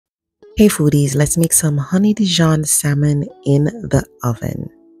Hey foodies, let's make some honey Dijon salmon in the oven.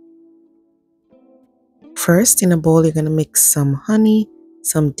 First, in a bowl, you're going to mix some honey,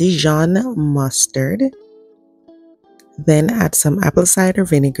 some Dijon mustard, then add some apple cider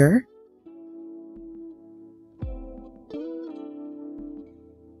vinegar,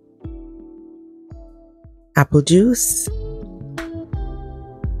 apple juice,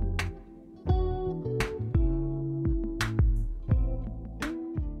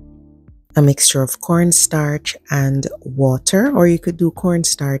 a mixture of cornstarch and water, or you could do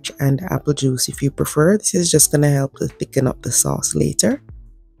cornstarch and apple juice if you prefer. This is just going to help to thicken up the sauce later.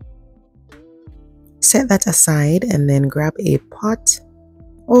 Set that aside and then grab a pot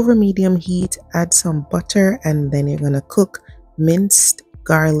over medium heat, add some butter, and then you're going to cook minced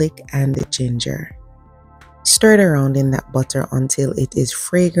garlic and ginger. Stir it around in that butter until it is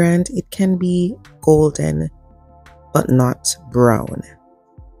fragrant. It can be golden but not brown.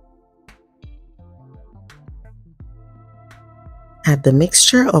 Add the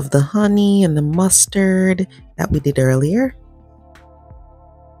mixture of the honey and the mustard that we did earlier.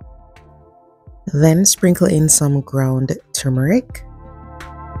 Then sprinkle in some ground turmeric.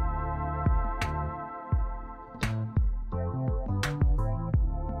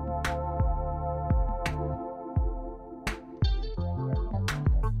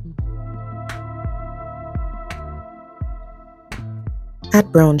 Add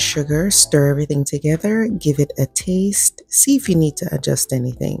brown sugar, stir everything together, give it a taste, see if you need to adjust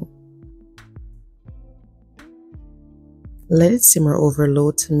anything. Let it simmer over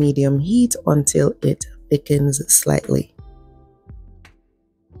low to medium heat until it thickens slightly.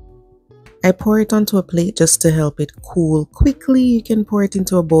 I pour it onto a plate just to help it cool quickly. You can pour it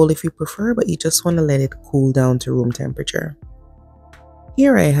into a bowl if you prefer, but you just want to let it cool down to room temperature.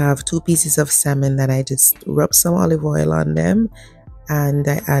 Here I have 2 pieces of salmon that I just rubbed some olive oil on them. And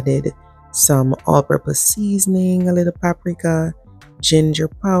I added some all-purpose seasoning, a little paprika, ginger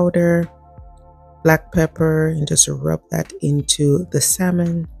powder, black pepper, and just rub that into the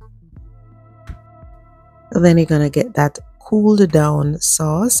salmon. Then you're going to get that cooled down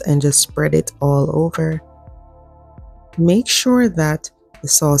sauce and just spread it all over. Make sure that the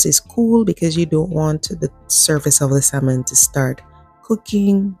sauce is cool because you don't want the surface of the salmon to start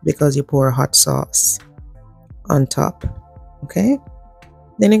cooking because you pour hot sauce on top. Okay?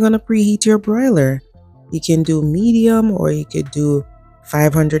 Then you're going to preheat your broiler. You can do medium or you could do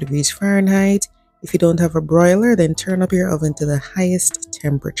 500 degrees Fahrenheit. If you don't have a broiler, then turn up your oven to the highest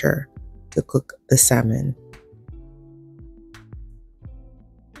temperature to cook the salmon.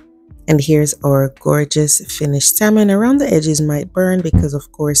 And here's our gorgeous finished salmon. Around the edges might burn because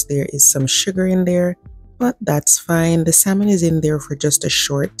of course there is some sugar in there, but that's fine. The salmon is in there for just a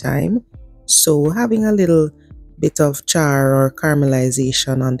short time, so having a little bit of char or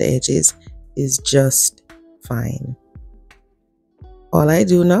caramelization on the edges is just fine. All I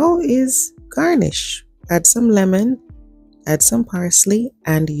do now is garnish. Add some lemon, add some parsley,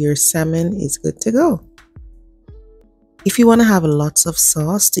 and your salmon is good to go. If you want to have lots of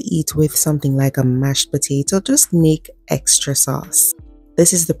sauce to eat with something like a mashed potato, just make extra sauce.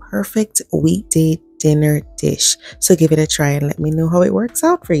 This is the perfect weekday dinner dish. So give it a try and let me know how it works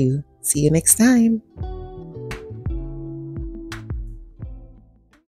out for you. See you next time.